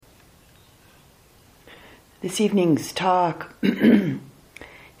This evening's talk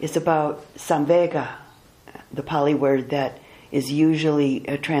is about Samvega, the Pali word that is usually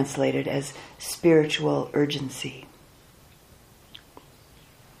translated as spiritual urgency.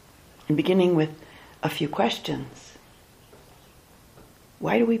 And beginning with a few questions.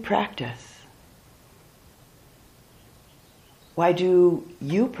 Why do we practice? Why do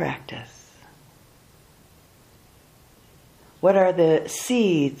you practice? What are the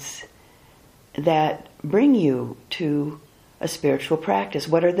seeds that bring you to a spiritual practice?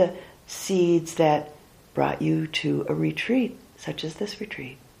 What are the seeds that brought you to a retreat, such as this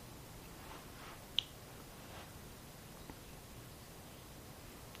retreat?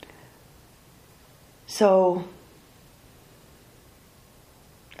 So,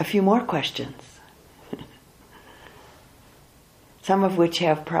 a few more questions, some of which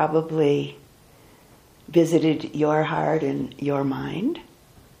have probably visited your heart and your mind.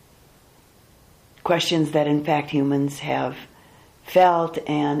 Questions that in fact humans have felt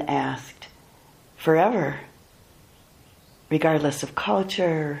and asked forever, regardless of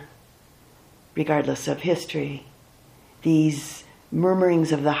culture, regardless of history. These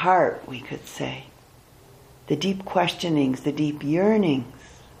murmurings of the heart, we could say. The deep questionings, the deep yearnings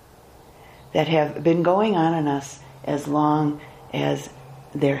that have been going on in us as long as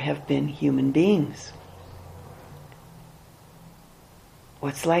there have been human beings.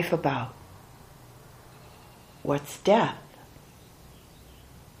 What's life about? What's death?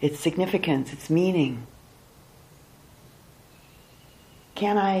 Its significance, its meaning.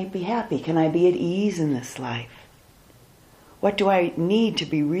 Can I be happy? Can I be at ease in this life? What do I need to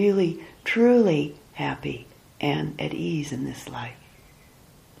be really, truly happy and at ease in this life?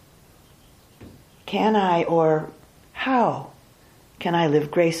 Can I, or how can I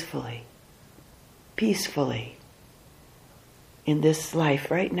live gracefully, peacefully in this life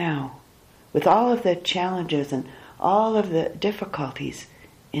right now, with all of the challenges and all of the difficulties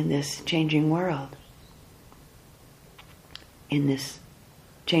in this changing world, in this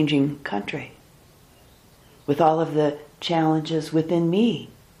changing country, with all of the challenges within me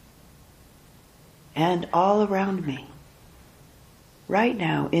and all around me, right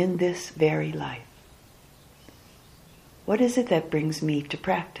now in this very life? What is it that brings me to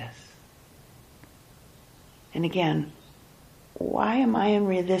practice? And again, why am I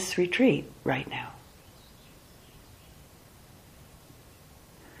in this retreat right now?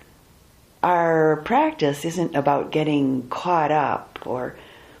 Our practice isn't about getting caught up or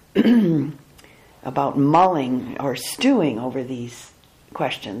about mulling or stewing over these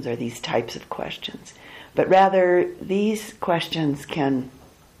questions or these types of questions, but rather these questions can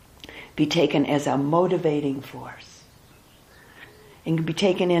be taken as a motivating force and can be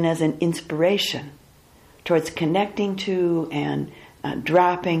taken in as an inspiration towards connecting to and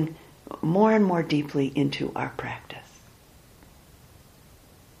dropping more and more deeply into our practice.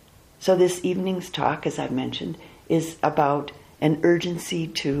 So this evening's talk, as I've mentioned, is about an urgency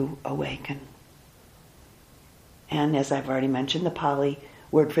to awaken. And as I've already mentioned, the Pali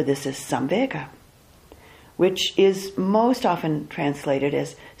word for this is Samvega, which is most often translated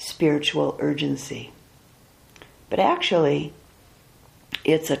as spiritual urgency. But actually,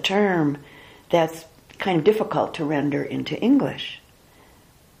 it's a term that's kind of difficult to render into English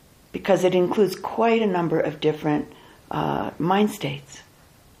because it includes quite a number of different mind states.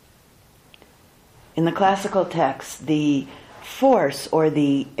 In the classical texts, the force or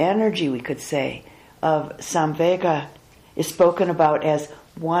the energy, we could say, of Samvega is spoken about as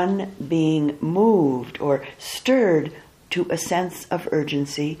one being moved or stirred to a sense of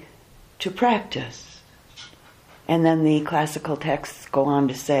urgency to practice. And then the classical texts go on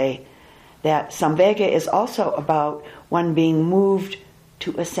to say that Samvega is also about one being moved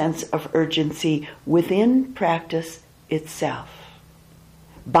to a sense of urgency within practice itself,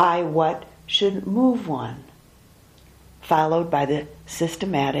 by what should move one, followed by the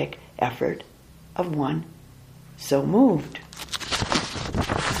systematic effort of one so moved.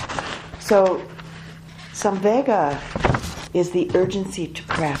 So, Samvega is the urgency to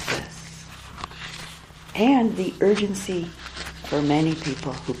practice, and the urgency for many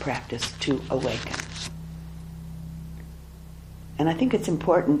people who practice to awaken. And I think it's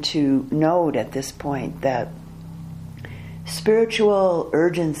important to note at this point that spiritual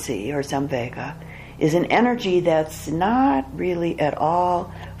urgency, or Samvega, is an energy that's not really at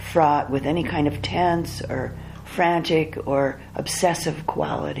all fraught with any kind of tense or frantic or obsessive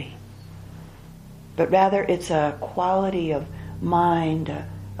quality. But rather it's a quality of mind,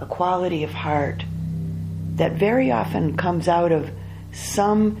 a quality of heart that very often comes out of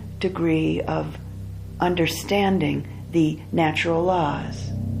some degree of understanding the natural laws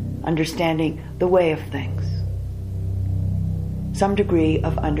understanding the way of things, some degree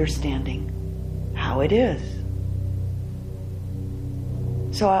of understanding how it is.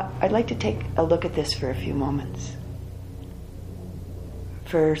 So I'd like to take a look at this for a few moments.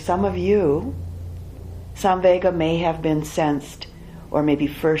 For some of you, Samvega may have been sensed or maybe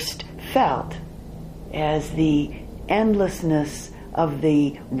first felt as the endlessness of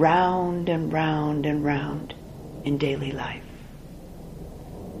the round and round and round in daily life.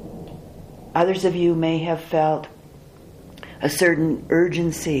 Others of you may have felt a certain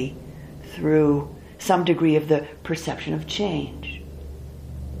urgency through some degree of the perception of change,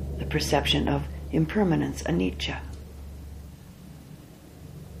 the perception of impermanence, anicca.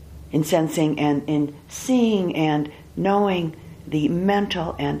 In sensing and in seeing and knowing the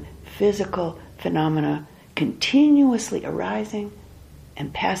mental and physical phenomena continuously arising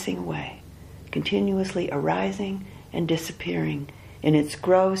and passing away, continuously arising and disappearing in its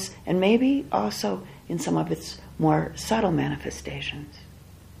gross and maybe also in some of its more subtle manifestations,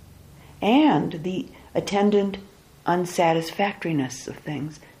 and the attendant unsatisfactoriness of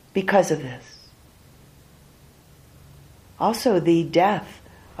things because of this. Also, the death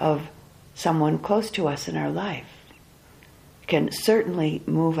of someone close to us in our life can certainly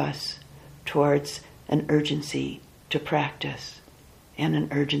move us towards an urgency to practice and an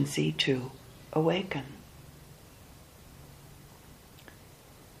urgency to awaken.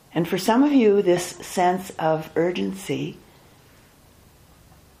 And for some of you, this sense of urgency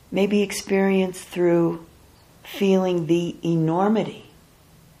may be experienced through feeling the enormity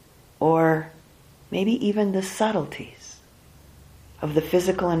or maybe even the subtleties of the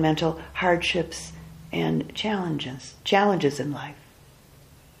physical and mental hardships and challenges in life.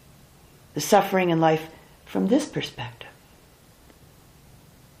 The suffering in life from this perspective.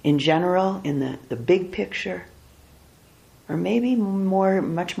 In general, in the big picture, or maybe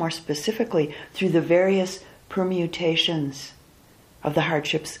much more specifically, through the various permutations of the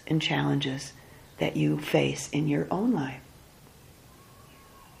hardships and challenges that you face in your own life.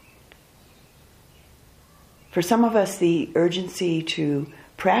 For some of us, the urgency to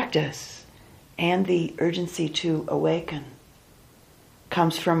practice and the urgency to awaken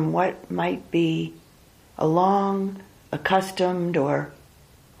comes from what might be a long, accustomed, or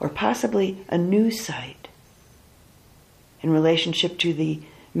possibly a new sight in relationship to the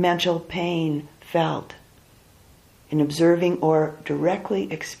mental pain felt in observing or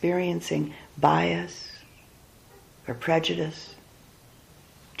directly experiencing bias or prejudice,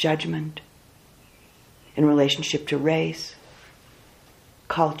 judgment, in relationship to race,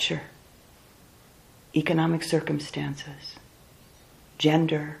 culture, economic circumstances,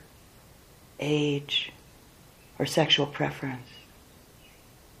 gender, age, or sexual preference.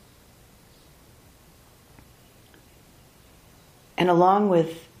 And along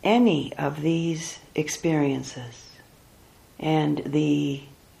with any of these experiences and the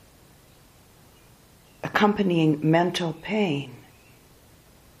accompanying mental pain,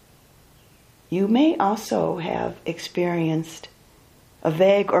 you may also have experienced a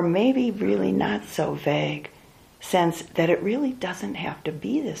vague, or maybe really not so vague, sense that it really doesn't have to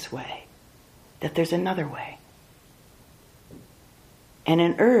be this way, that there's another way. And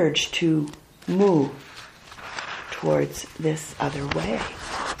an urge to move towards this other way.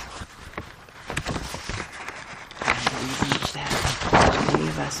 And the reasons that many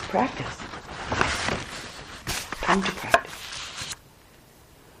of us practice, come to practice.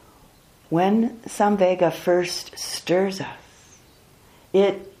 When Samvega first stirs us,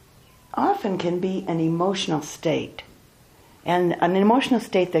 it often can be an emotional state, and an emotional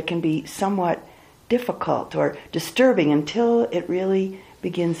state that can be somewhat difficult or disturbing until it really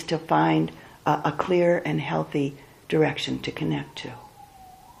begins to find a clear and healthy direction to connect to.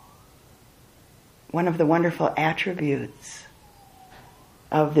 One of the wonderful attributes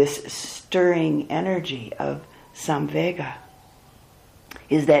of this stirring energy of Samvega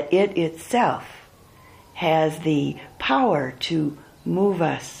is that it itself has the power to move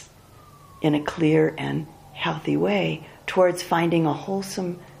us in a clear and healthy way towards finding a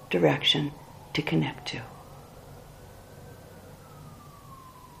wholesome direction to connect to.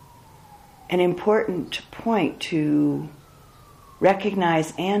 An important point to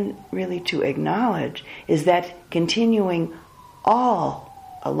recognize and really to acknowledge is that continuing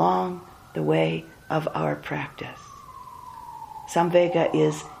all along the way of our practice. Samvega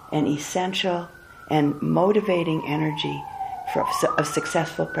is an essential and motivating energy of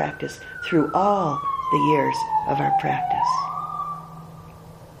successful practice through all the years of our practice.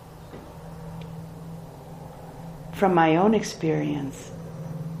 From my own experience,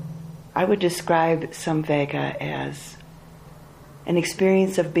 I would describe Samvega as an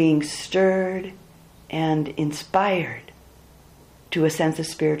experience of being stirred and inspired to a sense of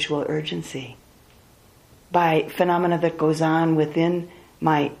spiritual urgency by phenomena that goes on within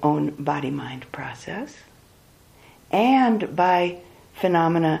my own body-mind process and by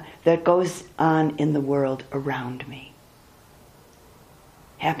phenomena that goes on in the world around me.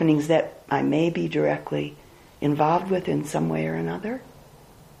 Happenings that I may be directly involved with in some way or another,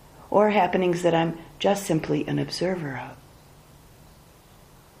 or happenings that I'm just simply an observer of,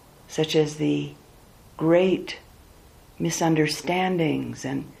 such as the great misunderstandings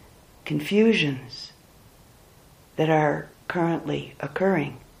and confusions that are currently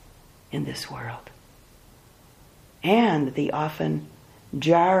occurring in this world, and the often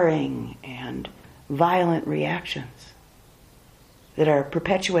jarring and violent reactions that are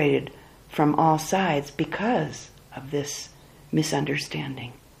perpetuated from all sides because of this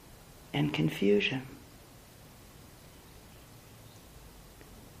misunderstanding and confusion.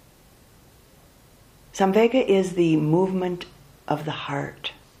 Samvega is the movement of the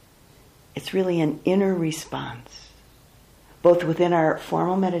heart. It's really an inner response, both within our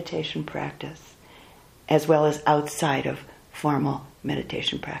formal meditation practice as well as outside of formal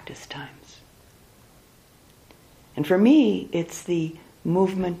meditation practice times. And for me, it's the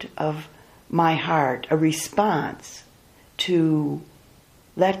movement of my heart, a response to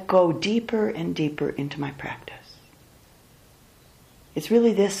let go deeper and deeper into my practice. It's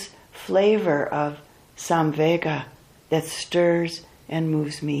really this flavor of Samvega that stirs and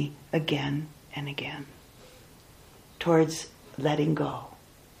moves me again and again towards letting go,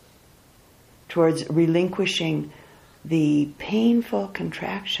 towards relinquishing the painful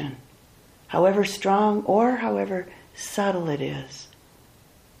contraction, however strong or however subtle it is,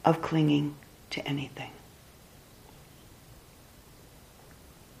 of clinging to anything.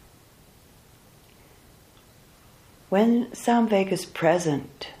 When Samvega is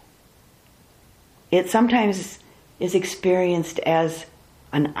present, it sometimes is experienced as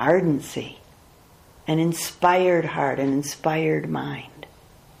an ardency, an inspired heart, an inspired mind,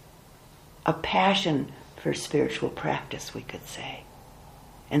 a passion for spiritual practice, we could say,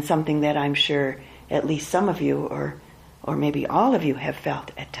 and something that I'm sure at least some of you or maybe all of you have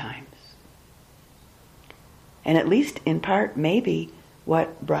felt at times. And at least in part, maybe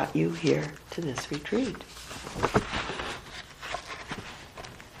what brought you here to this retreat.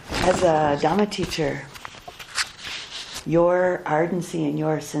 As a Dhamma teacher, your ardency and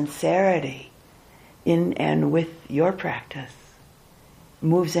your sincerity in and with your practice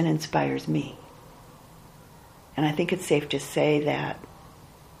moves and inspires me. And I think it's safe to say that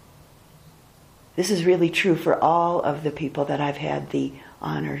this is really true for all of the people that I've had the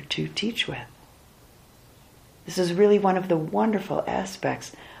honor to teach with. This is really one of the wonderful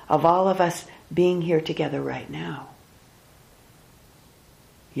aspects of all of us being here together right now.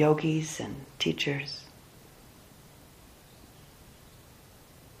 Yogis and teachers.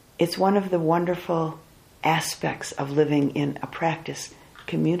 It's one of the wonderful aspects of living in a practice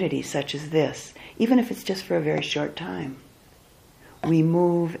community such as this, even if it's just for a very short time. We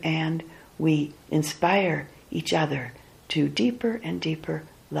move and we inspire each other to deeper and deeper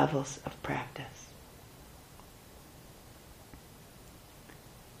levels of practice.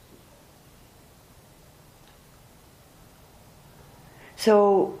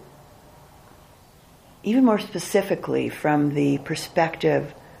 So, even more specifically from the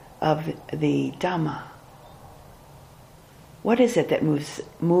perspective of the Dhamma, what is it that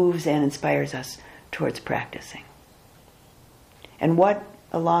moves and inspires us towards practicing? And what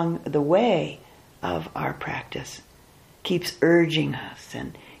along the way of our practice keeps urging us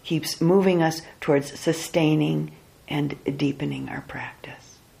and keeps moving us towards sustaining and deepening our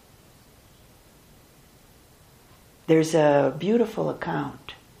practice? There's a beautiful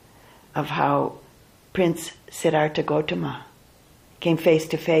account of how Prince Siddhartha Gautama came face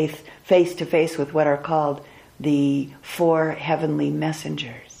to face with what are called the 4 heavenly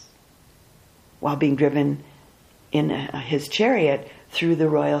messengers while being driven in his chariot through the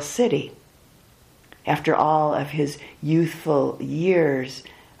royal city after all of his youthful years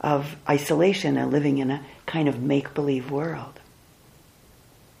of isolation and living in a kind of make-believe world.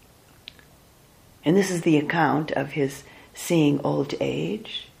 And this is the account of his seeing old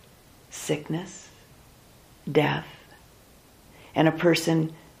age, sickness, death, and a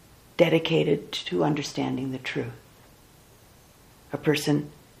person dedicated to understanding the truth. A person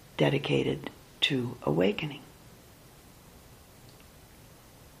dedicated to awakening.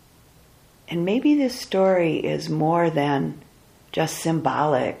 And maybe this story is more than just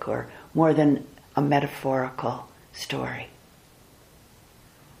symbolic or more than a metaphorical story.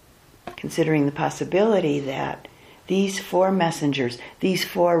 Considering the possibility that these four messengers, these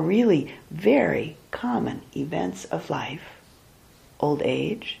four really very common events of life: old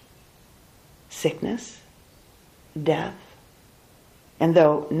age, sickness, death, and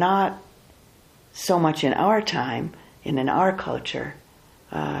though not so much in our time and in our culture,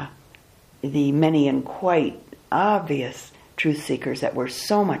 the many and quite obvious truth seekers that were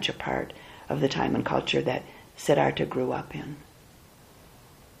so much a part of the time and culture that Siddhartha grew up in.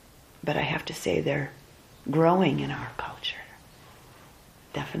 But I have to say they're growing in our culture.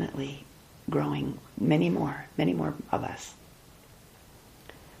 Definitely growing many more of us.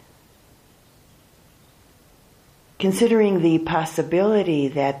 Considering the possibility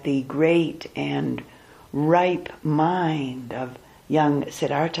that the great and ripe mind of young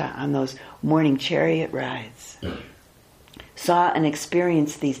Siddhartha on those morning chariot rides saw and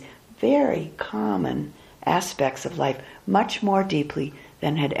experienced these very common aspects of life much more deeply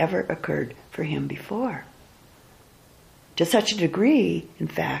than had ever occurred for him before. To such a degree, in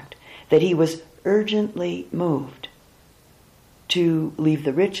fact, that he was urgently moved to leave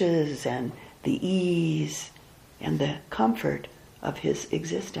the riches and the ease and the comfort of his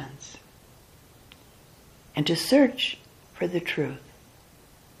existence and to search for the truth,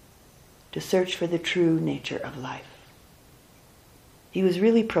 to search for the true nature of life. He was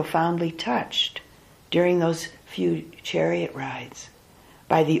really profoundly touched during those few chariot rides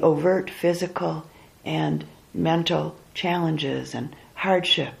by the overt physical and mental challenges and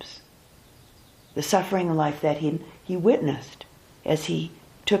hardships, the suffering in life that he witnessed as he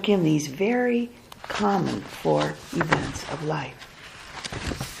took in these very common four events of life.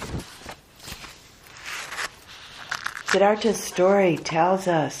 Siddhartha's story tells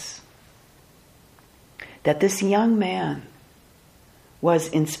us that this young man was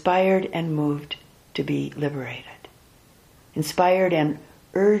inspired and moved to be liberated, inspired and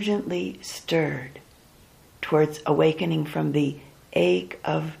urgently stirred towards awakening from the ache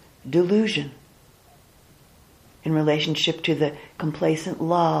of delusion in relationship to the complacent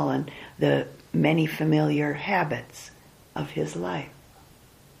lull and the many familiar habits of his life.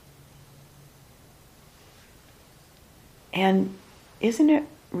 And isn't it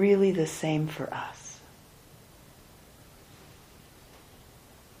really the same for us?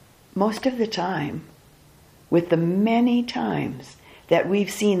 Most of the time, with the many times that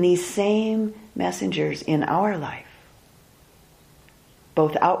we've seen these same messengers in our life,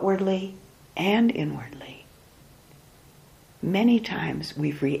 both outwardly and inwardly, many times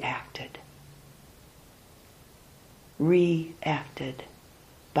we've reacted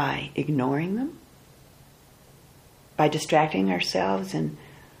by ignoring them, by distracting ourselves in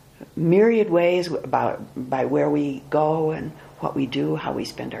myriad ways by where we go and what we do, how we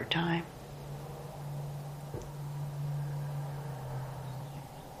spend our time.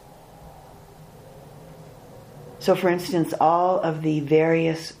 So, for instance, all of the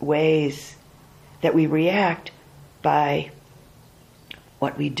various ways that we react by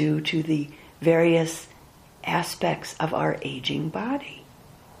what we do to the various aspects of our aging body.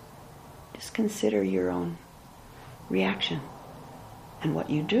 Just consider your own reaction and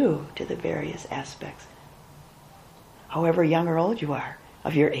what you do to the various aspects, however young or old you are,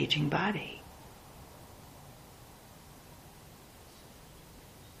 of your aging body.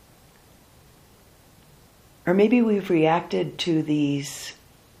 Or maybe we've reacted to these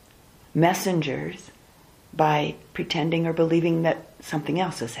messengers by pretending or believing that something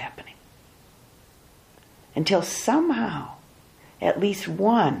else is happening, until somehow at least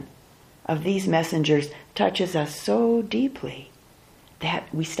one of these messengers touches us so deeply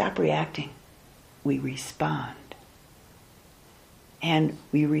that we stop reacting, we respond. And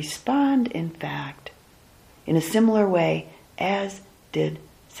we respond, in fact, in a similar way as did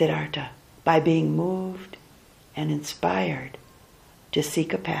Siddhartha, by being moved and inspired to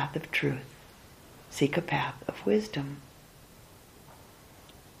seek a path of truth, seek a path of wisdom.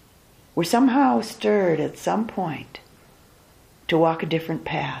 We're somehow stirred at some point to walk a different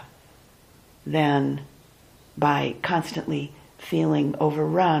path than by constantly feeling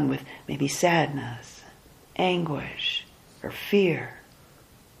overrun with maybe sadness, anguish, or fear,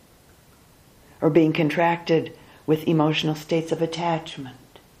 or being contracted with emotional states of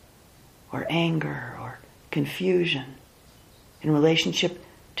attachment, or anger, or confusion in relationship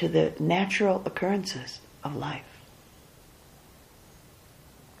to the natural occurrences of life.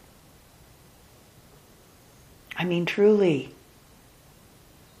 I mean, truly,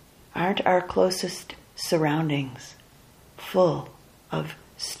 aren't our closest surroundings full of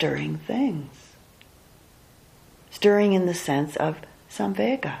stirring things? Stirring in the sense of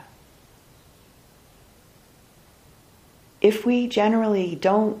Samvega. If we generally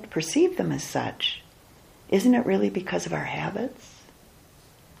don't perceive them as such, isn't it really because of our habits?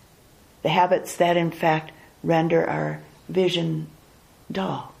 The habits that in fact render our vision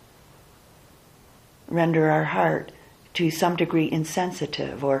dull, render our heart to some degree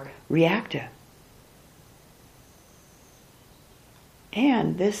insensitive or reactive.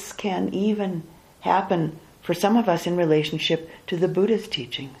 And this can even happen for some of us in relationship to the Buddha's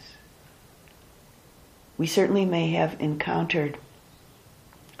teachings. We certainly may have encountered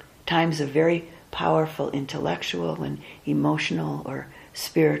times of very powerful intellectual and emotional or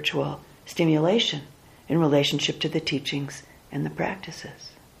spiritual stimulation in relationship to the teachings and the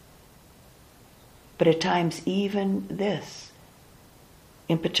practices. But at times even this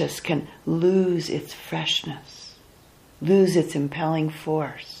impetus can lose its freshness, lose its impelling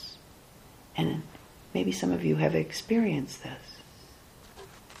force. And maybe some of you have experienced this.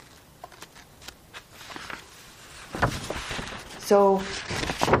 So,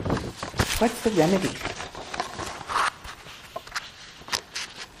 what's the remedy?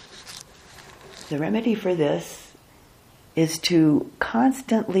 The remedy for this is to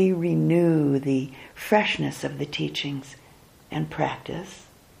constantly renew the freshness of the teachings and practice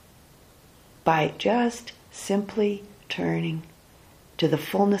by just simply turning to the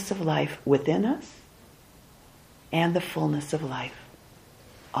fullness of life within us and the fullness of life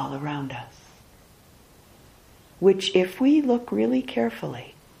all around us. Which, if we look really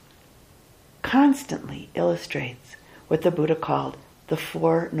carefully, constantly illustrates what the Buddha called the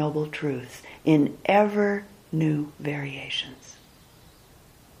Four Noble Truths in ever new variations.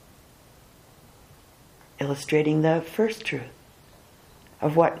 Illustrating the first truth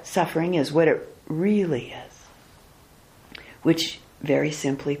of what suffering is, what it really is, which, very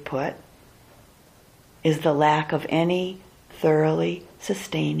simply put, is the lack of any thoroughly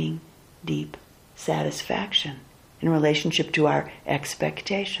sustaining, deep satisfaction in relationship to our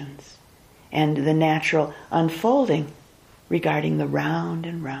expectations and the natural unfolding regarding the round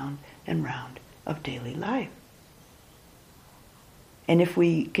and round and round of daily life. And if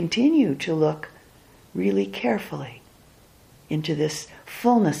we continue to look really carefully into this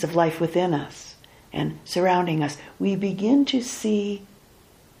fullness of life within us and surrounding us, we begin to see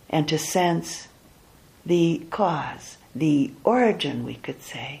and to sense the cause, the origin, we could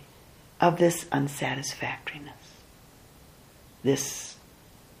say, of this unsatisfactoriness. This,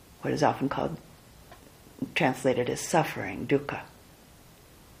 what is often called, translated as suffering, dukkha.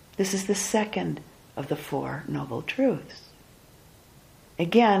 This is the second of the Four Noble Truths.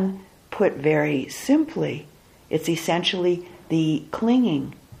 Again, put very simply, it's essentially the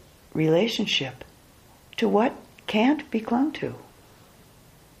clinging relationship to what can't be clung to.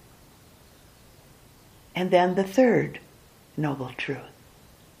 And then the third noble truth.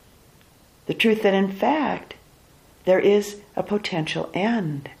 The truth that in fact there is a potential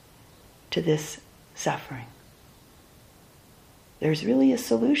end to this suffering. There's really a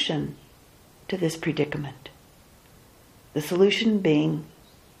solution to this predicament. The solution being,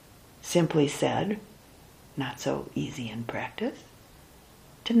 simply said, not so easy in practice,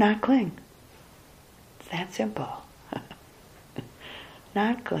 to not cling. It's that simple.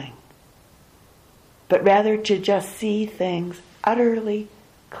 Not cling. But rather to just see things utterly,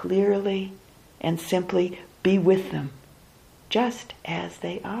 clearly, and simply be with them, just as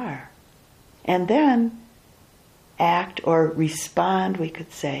they are. And then act or respond, we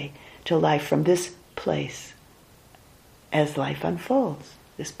could say, to life from this place as life unfolds,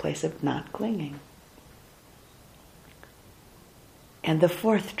 this place of not clinging. And the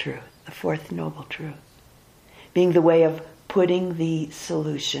fourth truth, the fourth noble truth, being the way of putting the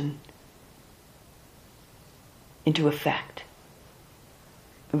solution into effect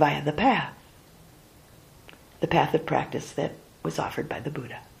via the path of practice that was offered by the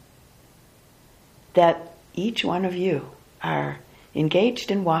Buddha. That each one of you are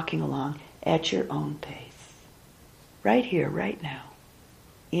engaged in walking along at your own pace, right here, right now,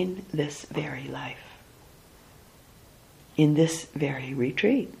 in this very life, in this very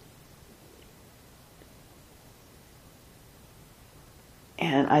retreat.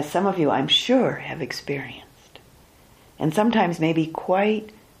 And as some of you, I'm sure, have experienced, and sometimes maybe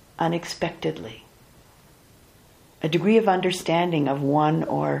quite unexpectedly, a degree of understanding of one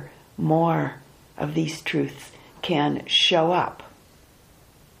or more of these truths can show up,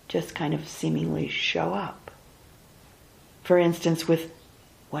 just kind of seemingly show up. For instance, with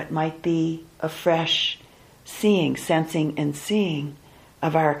what might be a fresh seeing, sensing and seeing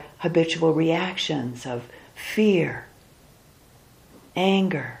of our habitual reactions of fear,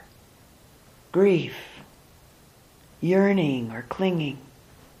 anger, grief, yearning or clinging,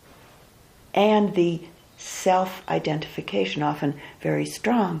 and the self-identification, often very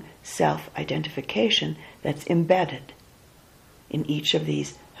strong self-identification that's embedded in each of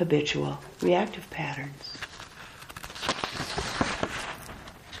these habitual reactive patterns.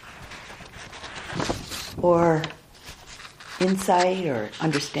 Or insight or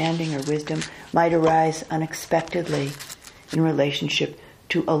understanding or wisdom might arise unexpectedly in relationship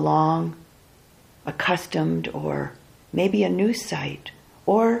to a long, accustomed, or maybe a new sight,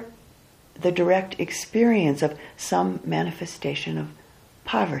 or the direct experience of some manifestation of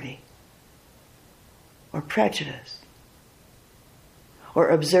poverty or prejudice, or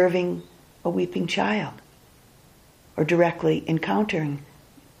observing a weeping child, or directly engaging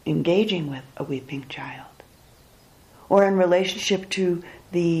with a weeping child, or in relationship to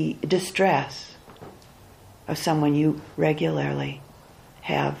the distress of someone you regularly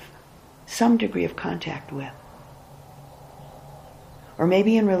have some degree of contact with, or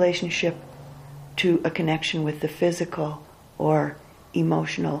maybe in relationship to a connection with the physical or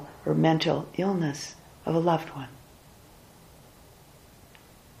emotional or mental illness of a loved one.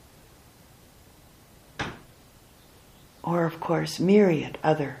 Or, of course, myriad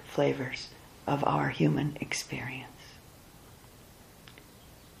other flavors of our human experience.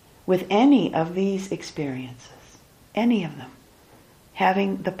 With any of these experiences, any of them,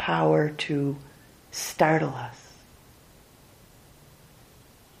 having the power to startle us,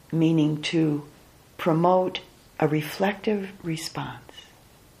 meaning to promote a reflective response,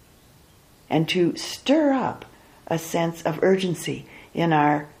 and to stir up a sense of urgency in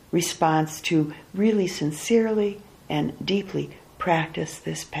our response to really sincerely and deeply practice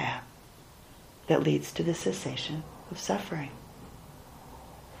this path that leads to the cessation of suffering.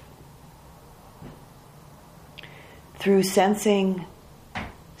 Through sensing,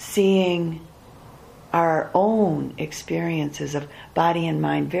 seeing our own experiences of body and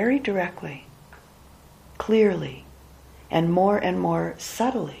mind very directly, clearly, and more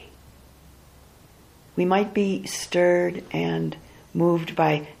subtly, we might be stirred and moved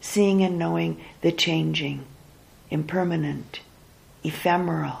by seeing and knowing the changing, impermanent,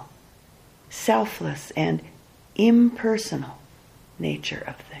 ephemeral, selfless, and impersonal nature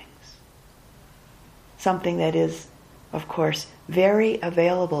of things. Something that is, of course, very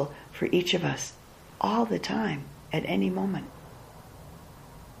available for each of us all the time, at any moment.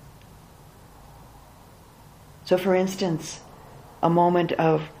 So, for instance, a moment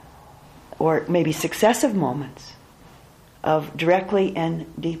of, or maybe successive moments of directly and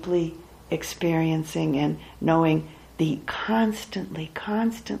deeply experiencing and knowing the constantly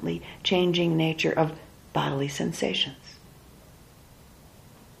changing nature of bodily sensations,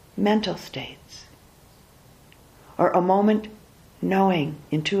 mental states, or a moment knowing,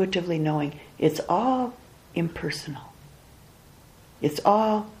 intuitively knowing, it's all impersonal. It's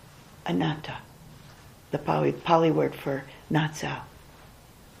all anatta, the Pali word for not so.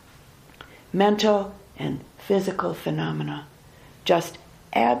 Mental and physical phenomena just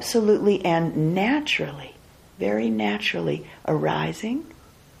absolutely and naturally, very naturally arising,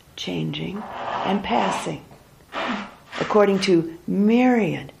 changing, and passing according to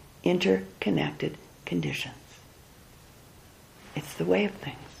myriad interconnected conditions. It's the way of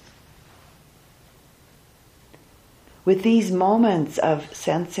things. With these moments of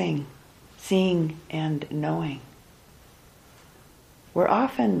sensing, seeing, and knowing, we're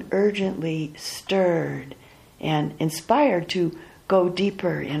often urgently stirred and inspired to go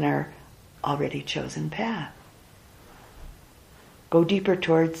deeper in our already chosen path. Go deeper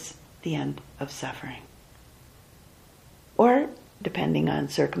towards the end of suffering. Or, depending on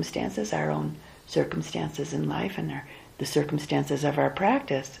circumstances, our own circumstances in life and the circumstances of our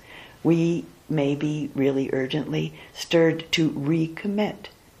practice, we may be really urgently stirred to recommit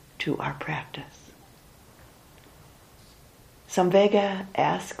to our practice. Samvega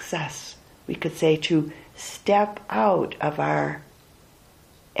asks us, we could say, to step out of our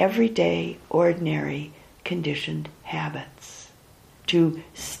everyday, ordinary, conditioned habits, to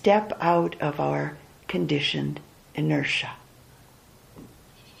step out of our conditioned inertia.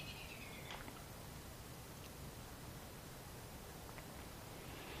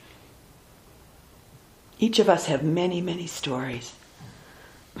 Each of us have many stories,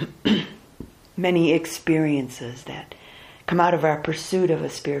 many experiences that come out of our pursuit of a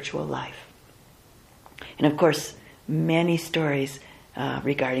spiritual life. And of course, many stories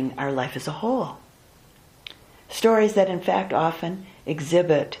regarding our life as a whole. Stories that in fact often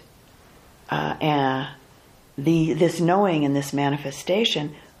exhibit this knowing and this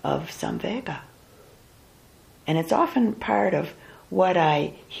manifestation of Samvega. And it's often part of what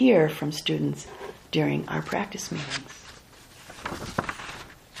I hear from students during our practice meetings.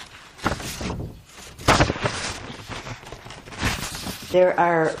 There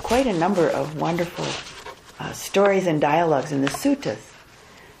are quite a number of wonderful stories and dialogues in the suttas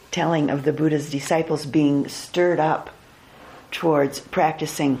telling of the Buddha's disciples being stirred up towards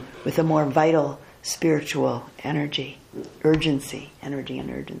practicing with a more vital spiritual energy and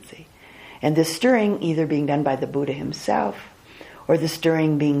urgency. And this stirring either being done by the Buddha himself, or the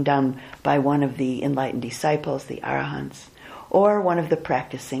stirring being done by one of the enlightened disciples, the arahants, or one of the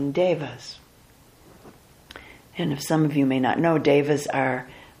practicing devas. And if some of you may not know, devas are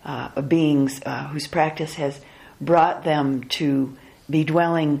beings whose practice has brought them to be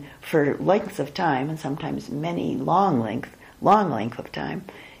dwelling for lengths of time, and sometimes many long length of time,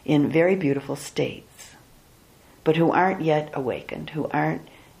 in very beautiful states, but who aren't yet awakened, who aren't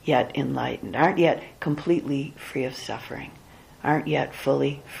yet enlightened, aren't yet completely free of suffering, aren't yet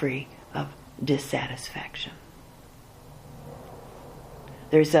fully free of dissatisfaction.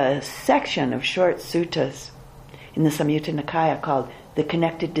 There's a section of short suttas in the Samyutta Nikaya called The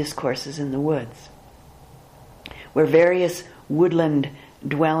Connected Discourses in the Woods, where various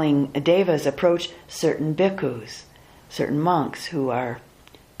woodland-dwelling devas approach certain bhikkhus, certain monks who are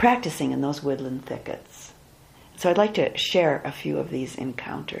practicing in those woodland thickets. So I'd like to share a few of these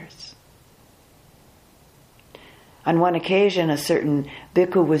encounters. On one occasion, a certain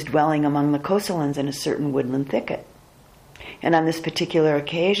bhikkhu was dwelling among the Kosalans in a certain woodland thicket. And on this particular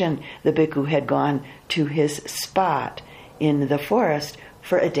occasion, the bhikkhu had gone to his spot in the forest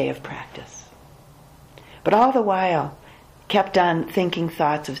for a day of practice. But all the while, kept on thinking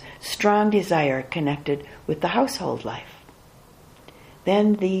thoughts of strong desire connected with the household life.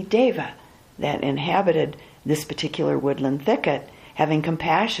 Then the deva that inhabited this particular woodland thicket, having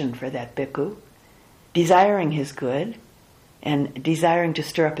compassion for that bhikkhu, desiring his good, and desiring to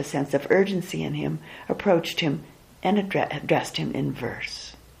stir up a sense of urgency in him, approached him and addressed him in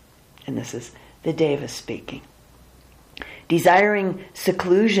verse. And this is the deva speaking. Desiring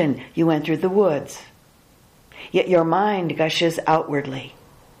seclusion, you enter the woods, yet your mind gushes outwardly.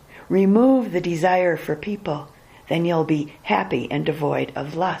 Remove the desire for people, then you'll be happy and devoid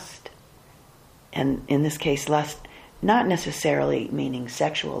of lust. And in this case, lust not necessarily meaning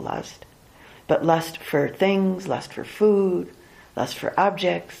sexual lust, but lust for things, lust for food, lust for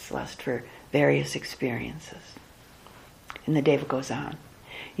objects, lust for various experiences. And the deva goes on.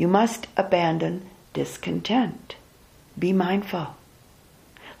 You must abandon discontent. Be mindful.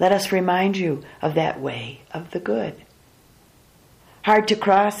 Let us remind you of that way of the good. Hard to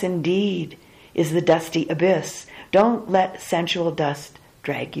cross indeed is the dusty abyss. Don't let sensual dust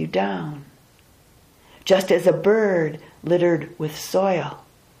drag you down. Just as a bird littered with soil,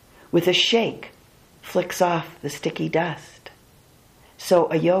 with a shake, flicks off the sticky dust,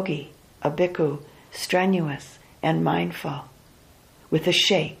 so a yogi, a bhikkhu, strenuous and mindful, with a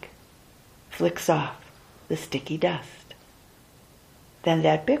shake, flicks off the sticky dust. Then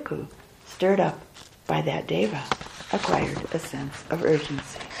that bhikkhu, stirred up by that deva, acquired a sense of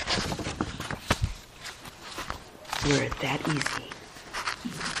urgency. Were it that easy?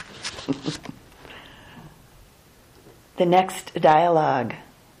 The next dialogue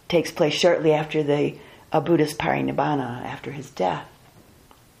takes place shortly after the Buddha's parinibbana, after his death.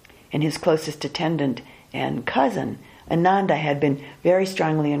 And his closest attendant and cousin, Ananda, had been very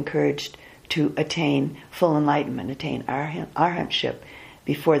strongly encouraged to attain full enlightenment, attain arahantship,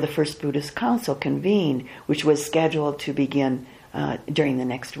 before the first Buddhist council convened, which was scheduled to begin during the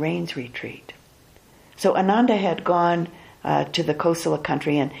next rains retreat. So Ananda had gone to the Kosala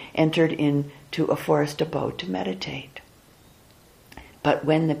country and entered into a forest abode to meditate. But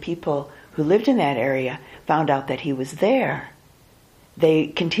when the people who lived in that area found out that he was there, they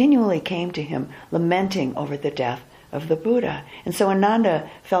continually came to him lamenting over the death of the Buddha. And so Ananda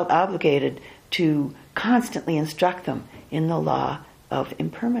felt obligated to constantly instruct them in the law of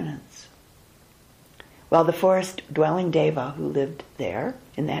impermanence. Well, the forest-dwelling deva who lived there,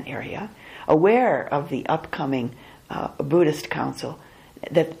 in that area, aware of the upcoming Buddhist council,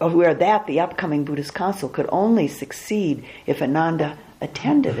 aware that the upcoming Buddhist council could only succeed if Ananda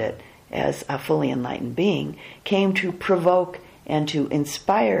attended it as a fully enlightened being, came to provoke and to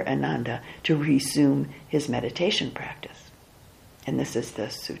inspire Ananda to resume his meditation practice. And this is the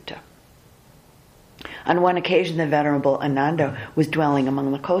sutta. On one occasion, the Venerable Ananda was dwelling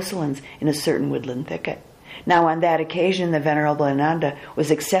among the Kosalans in a certain woodland thicket. Now, on that occasion, the Venerable Ananda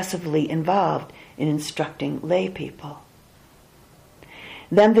was excessively involved in instructing lay people.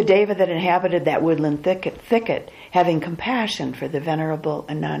 Then the deva that inhabited that woodland thicket, having compassion for the Venerable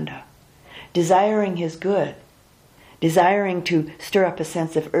Ananda, desiring his good, desiring to stir up a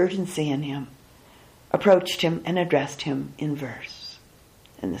sense of urgency in him, approached him and addressed him in verse.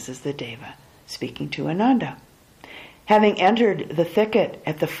 And this is the deva speaking to Ananda. Having entered the thicket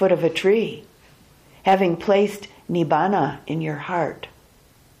at the foot of a tree, having placed nibbana in your heart,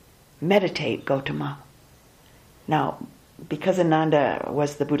 meditate, Gotama. Now, because Ananda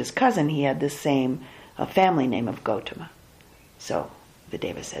was the Buddha's cousin, he had the same family name of Gotama. So the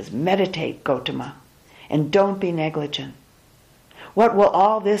Deva says, meditate, Gotama, and don't be negligent. What will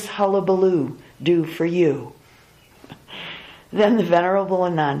all this hullabaloo do for you? Then the Venerable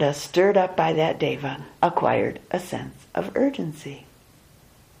Ananda, stirred up by that Deva, acquired a sense of urgency.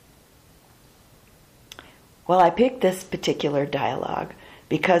 Well, I picked this particular dialogue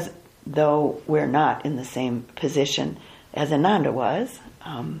because though we're not in the same position as Ananda was,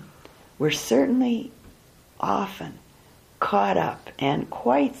 we're certainly often caught up and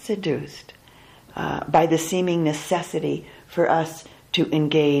quite seduced by the seeming necessity for us to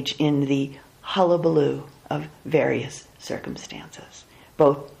engage in the hullabaloo of various circumstances,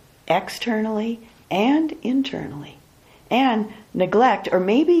 both externally and internally, and neglect or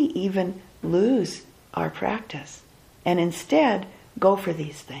maybe even lose our practice and instead go for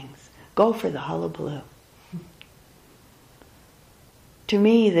these things, go for the hullabaloo. To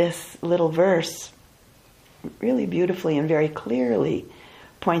me, this little verse really beautifully and very clearly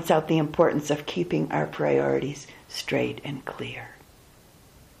points out the importance of keeping our priorities straight and clear.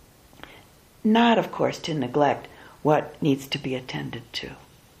 Not, of course, to neglect what needs to be attended to,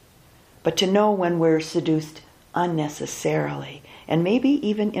 but to know when we're seduced unnecessarily and maybe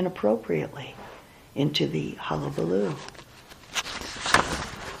even inappropriately into the hullabaloo.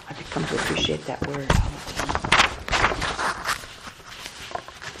 I've come to appreciate that word, hullabaloo.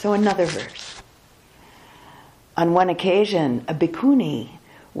 So another verse. On one occasion, a bhikkhuni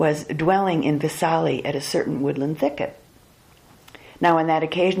was dwelling in Visali at a certain woodland thicket. Now on that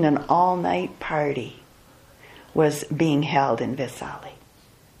occasion, an all-night party was being held in Visali.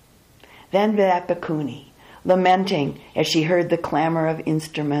 Then that bhikkhuni, lamenting as she heard the clamor of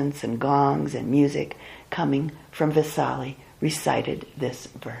instruments and gongs and music coming from Visali, recited this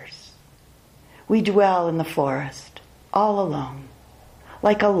verse. We dwell in the forest, all alone,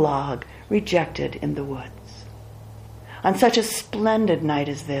 like a log rejected in the woods. On such a splendid night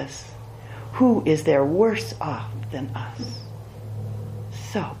as this, who is there worse off than us?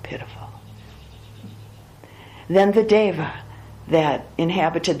 So pitiful. Then the Deva that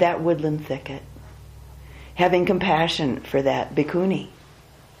inhabited that woodland thicket, having compassion for that bhikkhuni,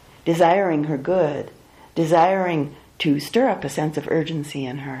 desiring her good, desiring to stir up a sense of urgency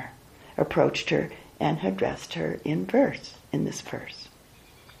in her, approached her and addressed her in this verse.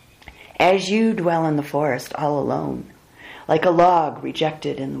 As you dwell in the forest all alone, like a log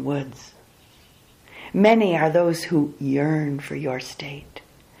rejected in the woods, many are those who yearn for your state,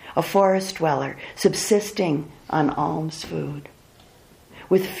 a forest dweller subsisting on alms food,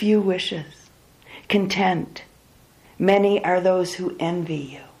 with few wishes, content. Many are those who envy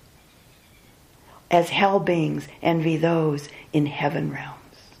you, as hell beings envy those in heaven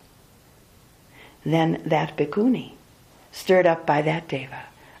realms. Then that bhikkhuni, stirred up by that Deva,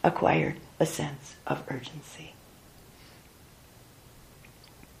 acquired a sense of urgency.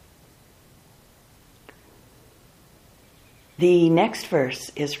 The next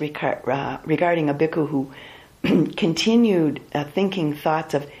verse is regarding a bhikkhu who continued thinking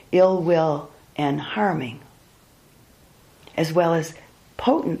thoughts of ill will and harming, as well as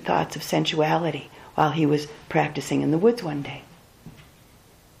potent thoughts of sensuality while he was practicing in the woods one day.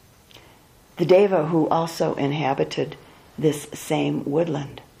 The Deva, who also inhabited this same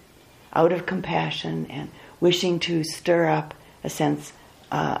woodland, out of compassion and wishing to stir up a sense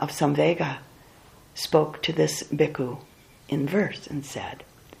of Samvega, spoke to this bhikkhu in verse and said,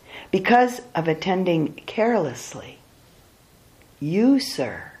 because of attending carelessly, you,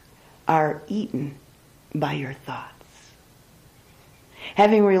 sir, are eaten by your thoughts.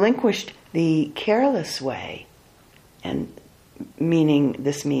 Having relinquished the careless way, and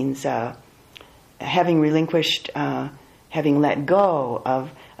this means having relinquished, having let go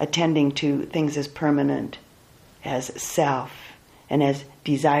of attending to things as permanent, as self, and as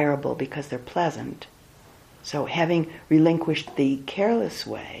desirable because they're pleasant. So having relinquished the careless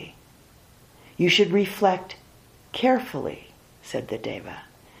way, you should reflect carefully, said the Deva,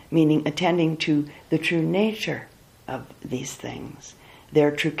 meaning attending to the true nature of these things, their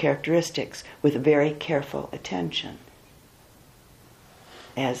true characteristics, with very careful attention,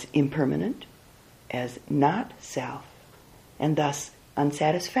 as impermanent, as not self, and thus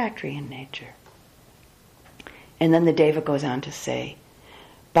unsatisfactory in nature. And then the Deva goes on to say,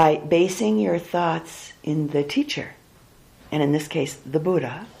 by basing your thoughts in the teacher, and in this case the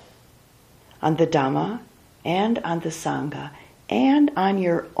Buddha, on the Dhamma, and on the Sangha, and on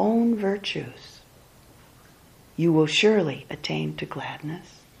your own virtues, you will surely attain to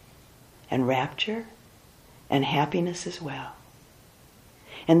gladness and rapture and happiness as well.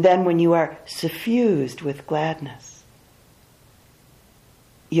 And then when you are suffused with gladness,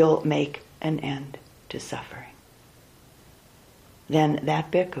 you'll make an end to suffering. Then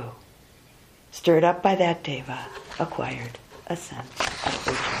that bhikkhu, stirred up by that deva, acquired a sense of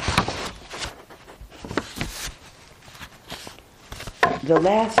rejoicing. The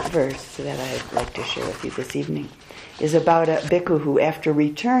last verse that I'd like to share with you this evening is about a bhikkhu who, after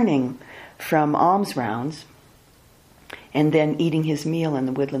returning from alms rounds and then eating his meal in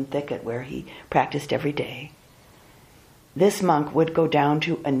the woodland thicket where he practiced every day, this monk would go down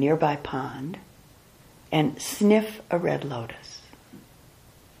to a nearby pond and sniff a red lotus.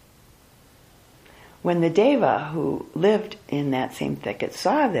 When the deva who lived in that same thicket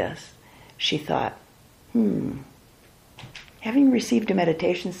saw this, she thought, having received a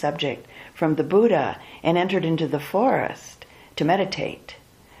meditation subject from the Buddha and entered into the forest to meditate,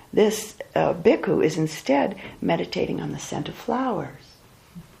 this bhikkhu is instead meditating on the scent of flowers.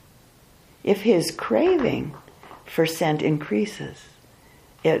 If his craving for scent increases,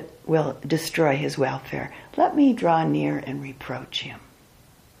 it will destroy his welfare. Let me draw near and reproach him.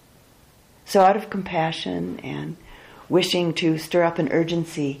 So out of compassion and wishing to stir up an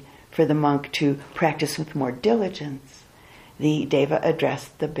urgency for the monk to practice with more diligence, the deva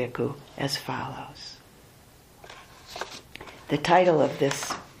addressed the bhikkhu as follows. The title of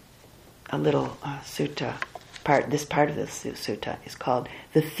this little sutta, this part of the sutta is called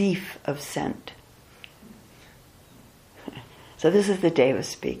The Thief of Scent. So this is the deva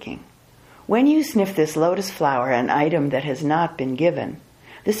speaking. When you sniff this lotus flower, an item that has not been given,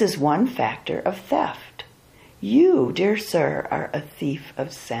 this is one factor of theft. You, dear sir, are a thief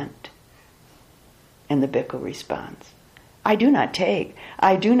of scent. And the bhikkhu responds, I do not take,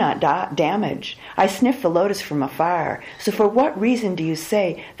 I do not damage. I sniff the lotus from afar. So for what reason do you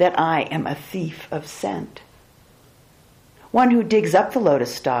say that I am a thief of scent? One who digs up the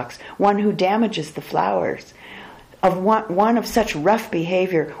lotus stalks, one who damages the flowers, one of such rough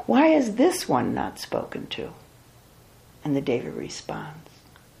behavior, why is this one not spoken to? And the deva responds,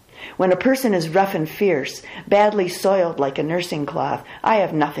 when a person is rough and fierce, badly soiled like a nursing cloth, I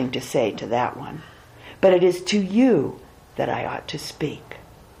have nothing to say to that one. But it is to you that I ought to speak.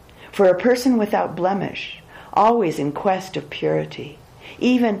 For a person without blemish, always in quest of purity,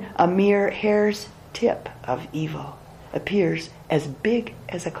 even a mere hair's tip of evil appears as big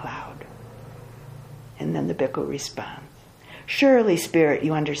as a cloud. And then the bhikkhu responds, surely, Spirit,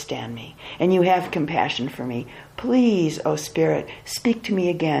 you understand me, and you have compassion for me. Please, O Spirit, speak to me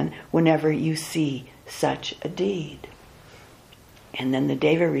again whenever you see such a deed. And then the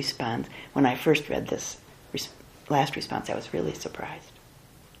deva responds, when I first read this last response, I was really surprised.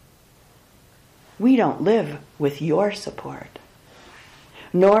 We don't live with your support,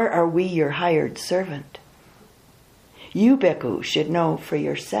 nor are we your hired servant. You, bhikkhu, should know for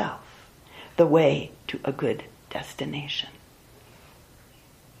yourself the way to a good destination.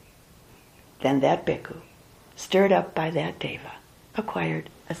 Then that bhikkhu, stirred up by that deva, acquired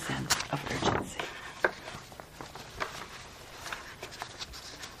a sense of urgency.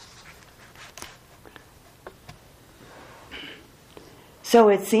 So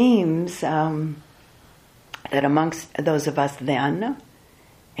it seems that amongst those of us then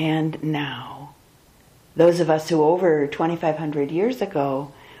and now, those of us who over 2,500 years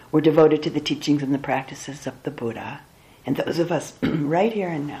ago were devoted to the teachings and the practices of the Buddha, and those of us right here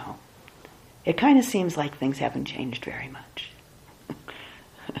and now, it kind of seems like things haven't changed very much.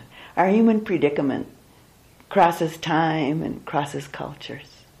 Our human predicament crosses time and crosses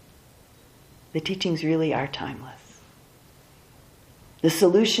cultures. The teachings really are timeless. The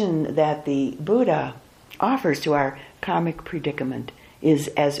solution that the Buddha offers to our karmic predicament is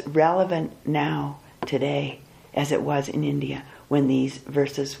as relevant now, today, as it was in India when these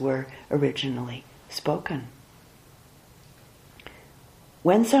verses were originally spoken.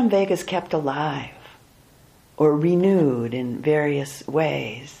 When Samvega is kept alive or renewed in various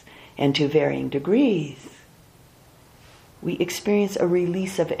ways and to varying degrees, we experience a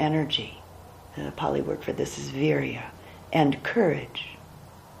release of energy. The Pali word for this is virya, and courage.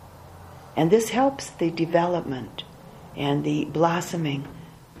 And this helps the development and the blossoming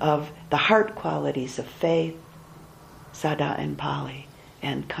of the heart qualities of faith, sada in Pali,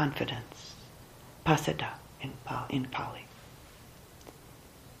 and confidence, pasada in Pali.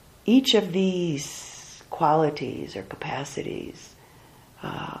 Each of these qualities or capacities,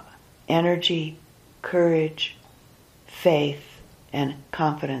 energy, courage, faith, and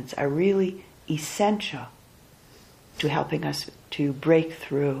confidence, are really essential to helping us to break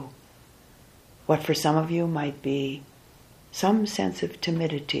through what for some of you might be some sense of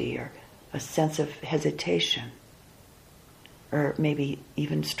timidity or a sense of hesitation, or maybe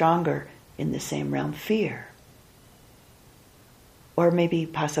even stronger in the same realm, fear, or maybe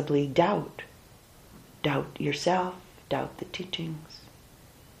possibly doubt. Doubt yourself, doubt the teachings,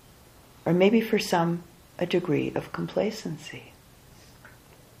 or maybe for some a degree of complacency.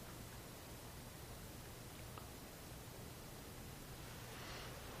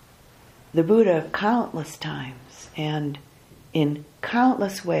 The Buddha countless times and in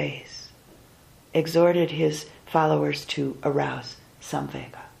countless ways exhorted his followers to arouse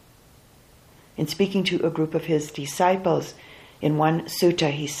Samvega. In speaking to a group of his disciples, in one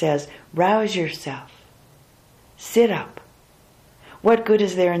sutta he says, "Rouse yourself, sit up. What good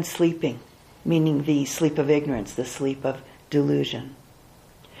is there in sleeping?" Meaning the sleep of ignorance, the sleep of delusion.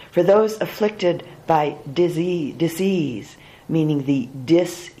 For those afflicted by disease, meaning the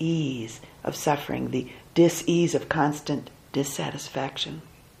dis-ease of suffering, the dis-ease of constant dissatisfaction.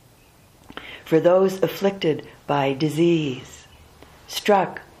 For those afflicted by disease,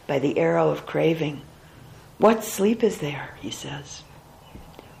 struck by the arrow of craving, what sleep is there, he says.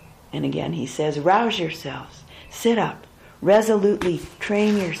 And again he says, rouse yourselves, sit up, resolutely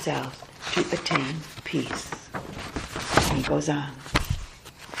train yourselves to attain peace. And he goes on.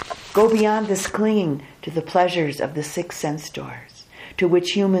 Go beyond this clinging to the pleasures of the 6 sense doors, to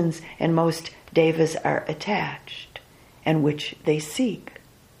which humans and most devas are attached, and which they seek.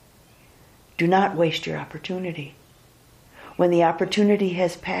 Do not waste your opportunity. When the opportunity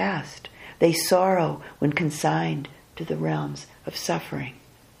has passed, they sorrow when consigned to the realms of suffering,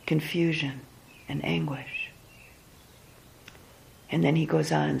 confusion, and anguish. And then he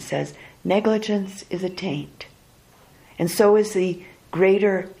goes on and says, negligence is a taint, and so is the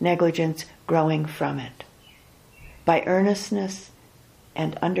greater negligence growing from it. By earnestness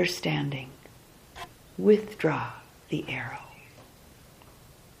and understanding, withdraw the arrow.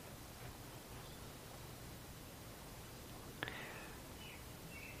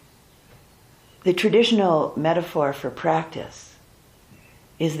 The traditional metaphor for practice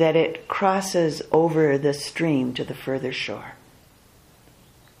is that it crosses over the stream to the further shore.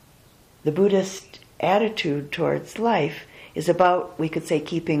 The Buddhist attitude towards life is about, we could say,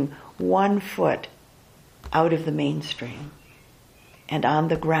 keeping one foot out of the mainstream and on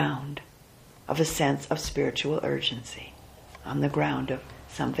the ground of a sense of spiritual urgency, on the ground of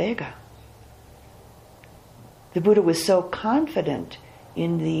Samvega. The Buddha was so confident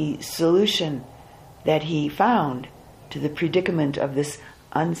in the solution that he found to the predicament of this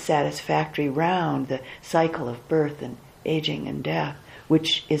unsatisfactory round, the cycle of birth and aging and death,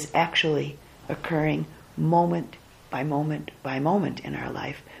 which is actually occurring moment by moment by moment in our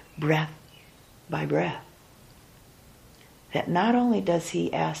life, breath by breath. That not only does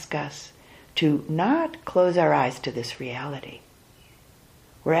he ask us to not close our eyes to this reality,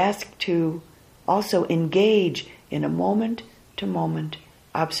 we're asked to also engage in a moment-to-moment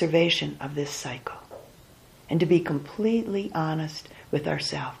observation of this cycle, and to be completely honest with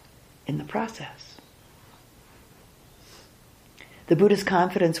ourselves in the process. The Buddha's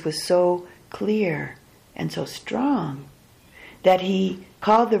confidence was so clear and so strong that he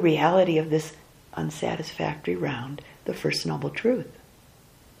called the reality of this unsatisfactory round the First Noble Truth,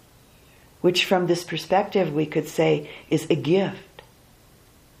 which from this perspective we could say is a gift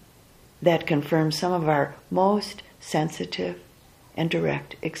that confirms some of our most sensitive and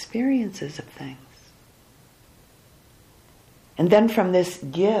direct experiences of things. And then from this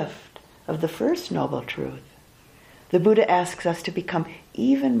gift of the First Noble Truth, the Buddha asks us to become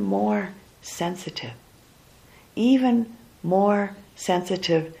even more sensitive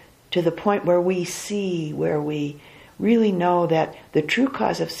to the point where we see, where we really know that the true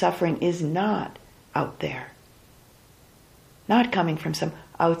cause of suffering is not out there, not coming from some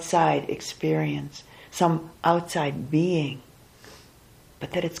outside experience, some outside being,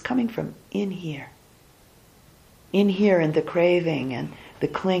 but that it's coming from in here in the craving and the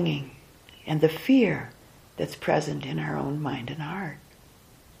clinging and the fear that's present in our own mind and heart.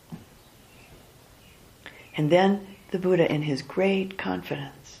 And then the Buddha, in his great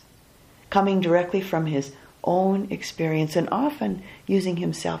confidence, coming directly from his own experience and often using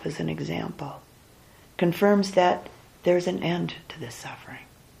himself as an example, confirms that there's an end to this suffering,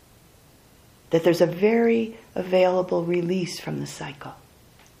 that there's a very available release from the cycle.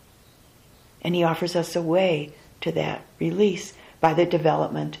 And he offers us a way to that release by the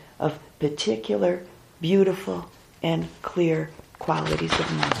development of particular, beautiful, and clear qualities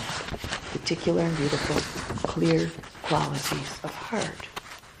of mind, particular and beautiful, clear qualities of heart.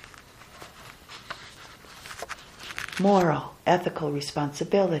 Moral, ethical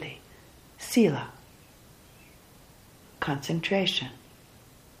responsibility, sila, concentration,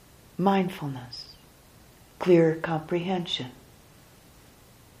 mindfulness, clear comprehension,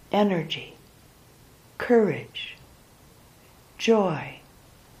 energy, courage, joy,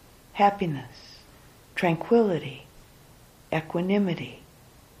 happiness, tranquility, equanimity,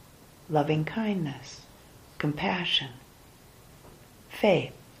 loving kindness, compassion,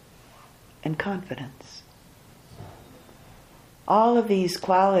 faith, and confidence. All of these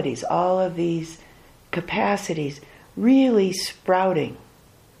qualities, all of these capacities really sprouting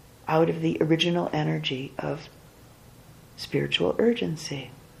out of the original energy of spiritual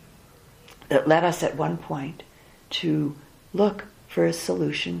urgency that led us at one point to look for a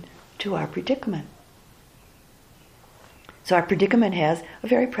solution to our predicament. So our predicament has a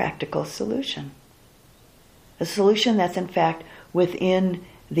very practical solution. A solution that's in fact within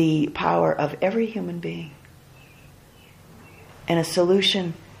the power of every human being. And a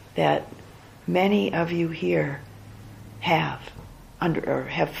solution that many of you here have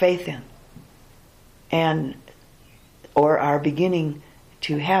faith in, and or are beginning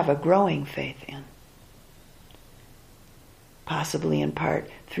to have a growing faith in. Possibly in part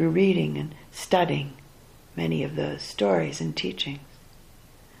through reading and studying many of the stories and teachings,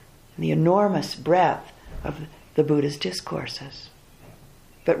 and the enormous breadth of the Buddha's discourses.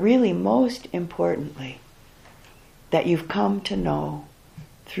 But really, most importantly, that you've come to know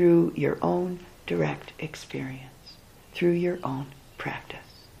through your own direct experience, through your own practice.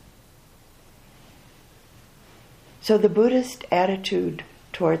 So the Buddhist attitude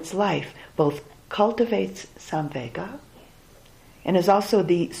towards life both cultivates Samvega and is also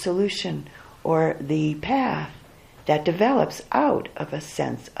the solution or the path that develops out of a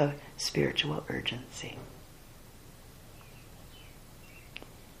sense of spiritual urgency.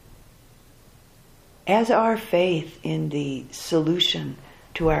 As our faith in the solution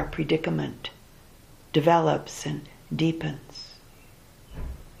to our predicament develops and deepens,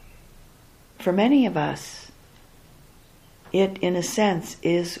 for many of us, it, in a sense,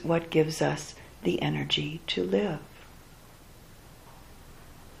 is what gives us the energy to live.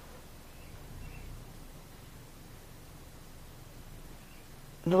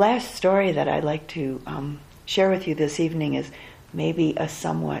 The last story that I'd like to share with you this evening is maybe a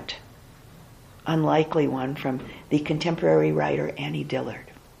somewhat unlikely one from the contemporary writer Annie Dillard.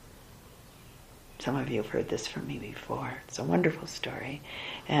 Some of you have heard this from me before. It's a wonderful story.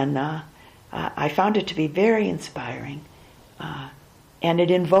 And I found it to be very inspiring. And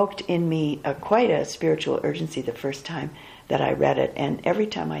it invoked in me quite a spiritual urgency the first time that I read it. And every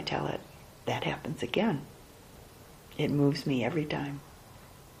time I tell it, that happens again. It moves me every time.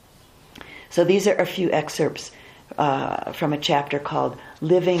 So these are a few excerpts from a chapter called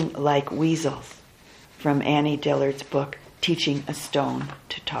Living Like Weasels from Annie Dillard's book, Teaching a Stone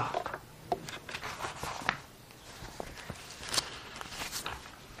to Talk.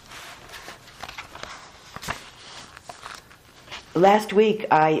 Last week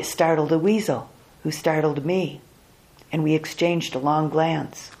I startled a weasel who startled me, and we exchanged a long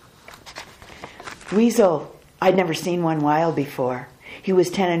glance. Weasel, I'd never seen one wild before. He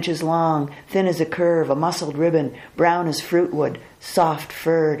was 10 inches long, thin as a curve, a muscled ribbon, brown as fruitwood,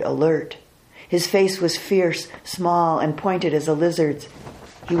 soft-furred, alert. His face was fierce, small, and pointed as a lizard's.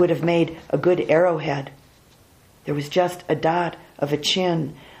 He would have made a good arrowhead. There was just a dot of a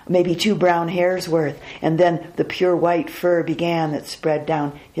chin, maybe 2 brown hairs worth, and then the pure white fur began that spread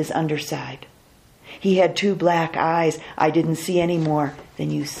down his underside. He had 2 black eyes I didn't see any more than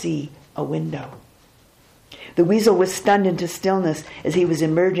you see a window. The weasel was stunned into stillness as he was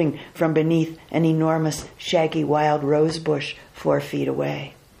emerging from beneath an enormous, shaggy wild rose bush 4 feet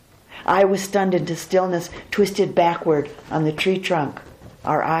away. I was stunned into stillness, twisted backward on the tree trunk,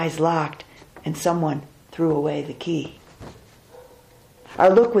 our eyes locked, and someone threw away the key. Our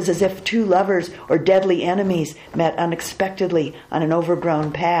look was as if 2 lovers or deadly enemies met unexpectedly on an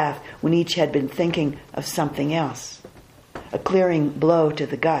overgrown path when each had been thinking of something else. A clearing blow to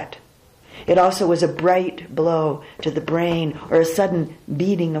the gut. It also was a bright blow to the brain, or a sudden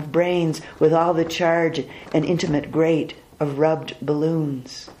beating of brains with all the charge and intimate grate of rubbed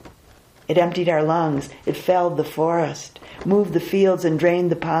balloons. It emptied our lungs, it felled the forest, moved the fields and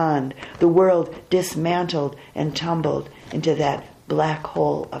drained the pond. The world dismantled and tumbled into that black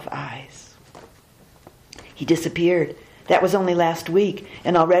hole of eyes. He disappeared. That was only last week,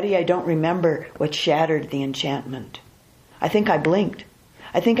 and already I don't remember what shattered the enchantment. I think I blinked.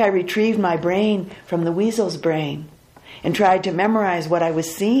 I think I retrieved my brain from the weasel's brain and tried to memorize what I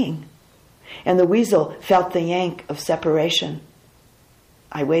was seeing. And the weasel felt the yank of separation.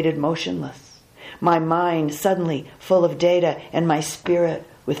 I waited motionless, my mind suddenly full of data and my spirit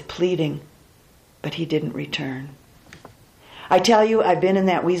with pleading, but he didn't return. I tell you, I've been in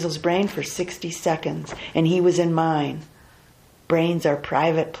that weasel's brain for 60 seconds, and he was in mine. Brains are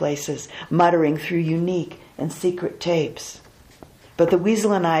private places, muttering through unique and secret tapes. But the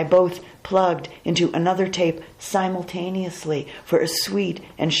weasel and I both plugged into another tape simultaneously for a sweet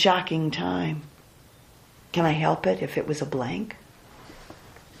and shocking time. Can I help it if it was a blank?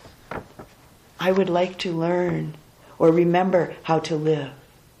 I would like to learn or remember how to live.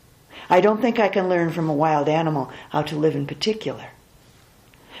 I don't think I can learn from a wild animal how to live in particular.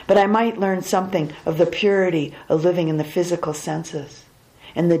 But I might learn something of the purity of living in the physical senses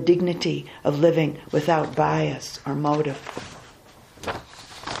and the dignity of living without bias or motive.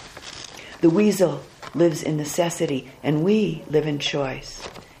 The weasel lives in necessity, and we live in choice,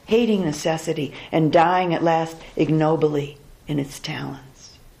 hating necessity and dying at last ignobly in its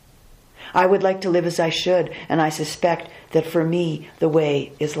talons. I would like to live as I should, and I suspect that for me the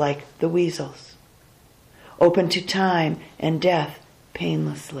way is like the weasel's, open to time and death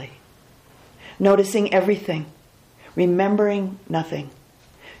painlessly, noticing everything, remembering nothing,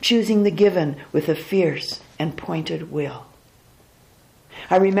 choosing the given with a fierce and pointed will.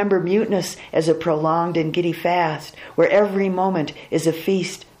 I remember muteness as a prolonged and giddy fast, where every moment is a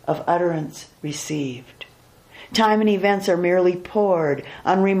feast of utterance received. Time and events are merely poured,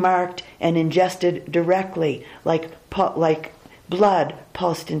 unremarked, and ingested directly, like blood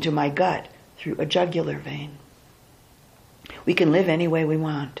pulsed into my gut through a jugular vein. We can live any way we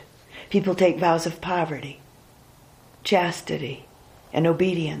want. People take vows of poverty, chastity, and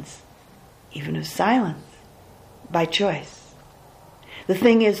obedience, even of silence, by choice. The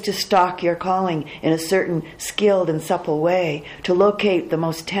thing is to stalk your calling in a certain skilled and supple way, to locate the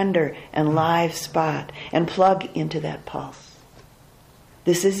most tender and live spot and plug into that pulse.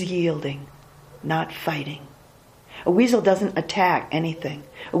 This is yielding, not fighting. A weasel doesn't attack anything.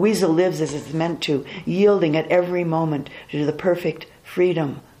 A weasel lives as it's meant to, yielding at every moment to the perfect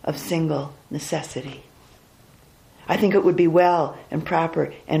freedom of single necessity. I think it would be well and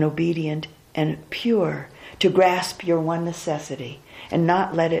proper and obedient and pure to grasp your one necessity and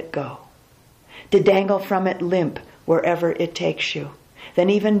not let it go, to dangle from it limp wherever it takes you. Then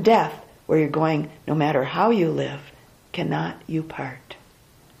even death, where you're going no matter how you live, cannot you part.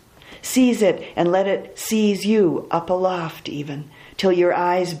 Seize it and let it seize you up aloft even, till your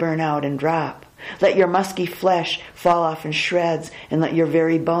eyes burn out and drop. Let your musky flesh fall off in shreds, and let your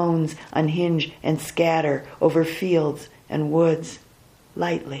very bones unhinge and scatter over fields and woods,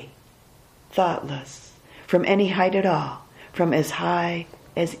 lightly, thoughtless, from any height at all, from as high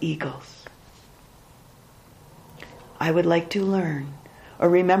as eagles. I would like to learn or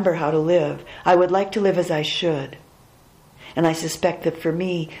remember how to live. I would like to live as I should. And I suspect that for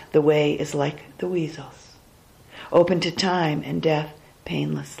me, the way is like the weasel's, open to time and death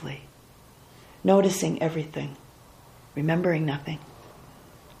painlessly, noticing everything, remembering nothing,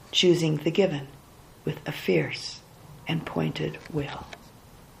 choosing the given with a fierce and pointed will.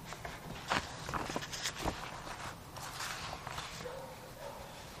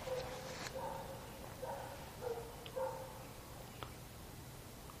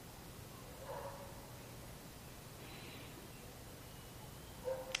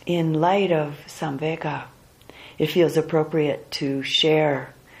 In light of Samvega, it feels appropriate to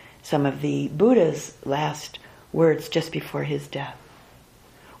share some of the Buddha's last words just before his death.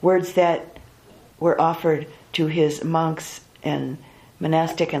 Words that were offered to his monks and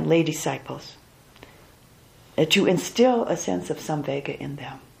monastic and lay disciples to instill a sense of Samvega in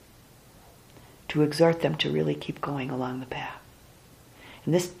them, to exhort them to really keep going along the path.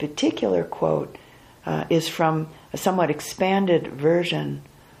 And this particular quote is from a somewhat expanded version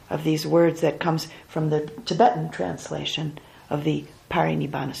of these words that comes from the Tibetan translation of the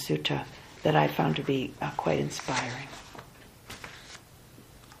Parinibbana Sutta that I found to be quite inspiring.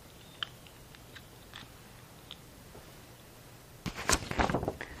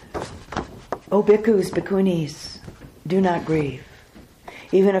 O bhikkhus, bhikkhunis, do not grieve.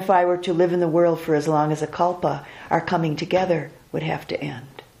 Even if I were to live in the world for as long as a kalpa, our coming together would have to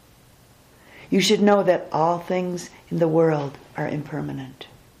end. You should know that all things in the world are impermanent,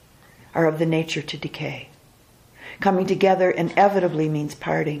 are of the nature to decay. Coming together inevitably means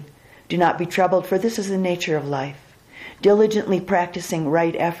parting. Do not be troubled, for this is the nature of life. Diligently practicing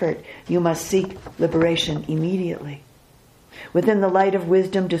right effort, you must seek liberation immediately. Within the light of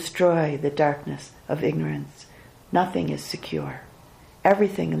wisdom, destroy the darkness of ignorance. Nothing is secure.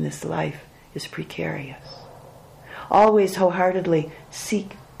 Everything in this life is precarious. Always wholeheartedly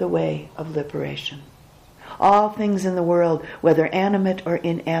seek the way of liberation. All things in the world, whether animate or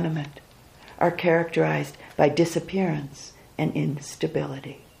inanimate, are characterized by disappearance and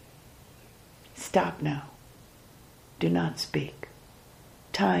instability. Stop now. Do not speak.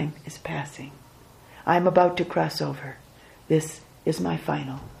 Time is passing. I am about to cross over. This is my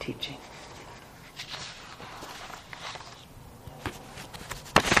final teaching.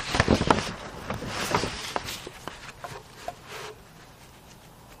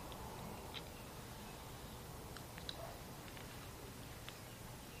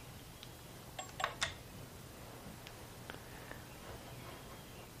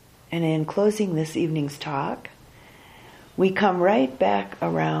 And in closing this evening's talk, we come right back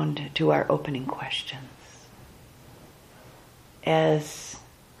around to our opening questions. As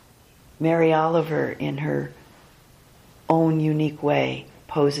Mary Oliver, in her own unique way,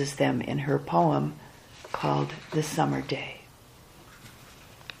 poses them in her poem called The Summer Day.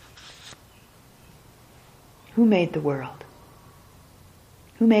 Who made the world?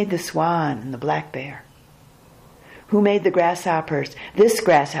 Who made the swan and the black bear? Who made the grasshoppers? This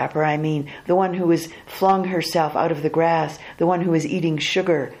grasshopper, I mean, the one who has flung herself out of the grass, the one who is eating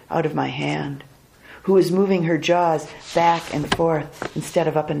sugar out of my hand, who is moving her jaws back and forth instead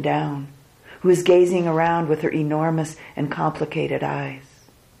of up and down, who is gazing around with her enormous and complicated eyes.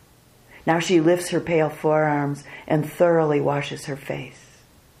 Now she lifts her pale forearms and thoroughly washes her face.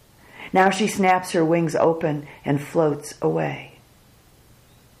 Now she snaps her wings open and floats away.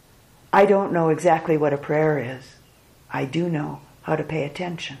 I don't know exactly what a prayer is. I do know how to pay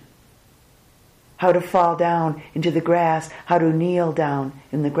attention, how to fall down into the grass, how to kneel down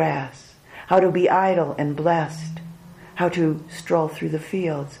in the grass, how to be idle and blessed, how to stroll through the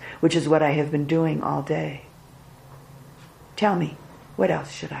fields, which is what I have been doing all day. Tell me, what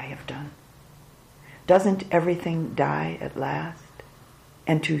else should I have done? Doesn't everything die at last,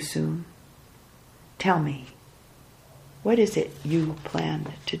 and too soon? Tell me, what is it you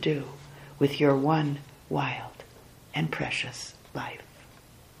plan to do with your one wild and precious life?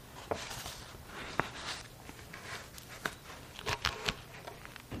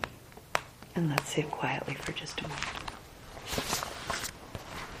 And let's sit quietly for just a moment.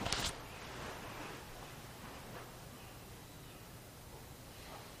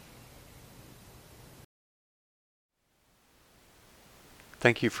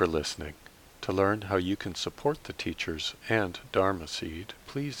 Thank you for listening. To learn how you can support the teachers and Dharma Seed,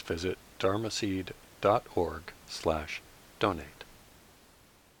 please visit dharmaseed.org/donate.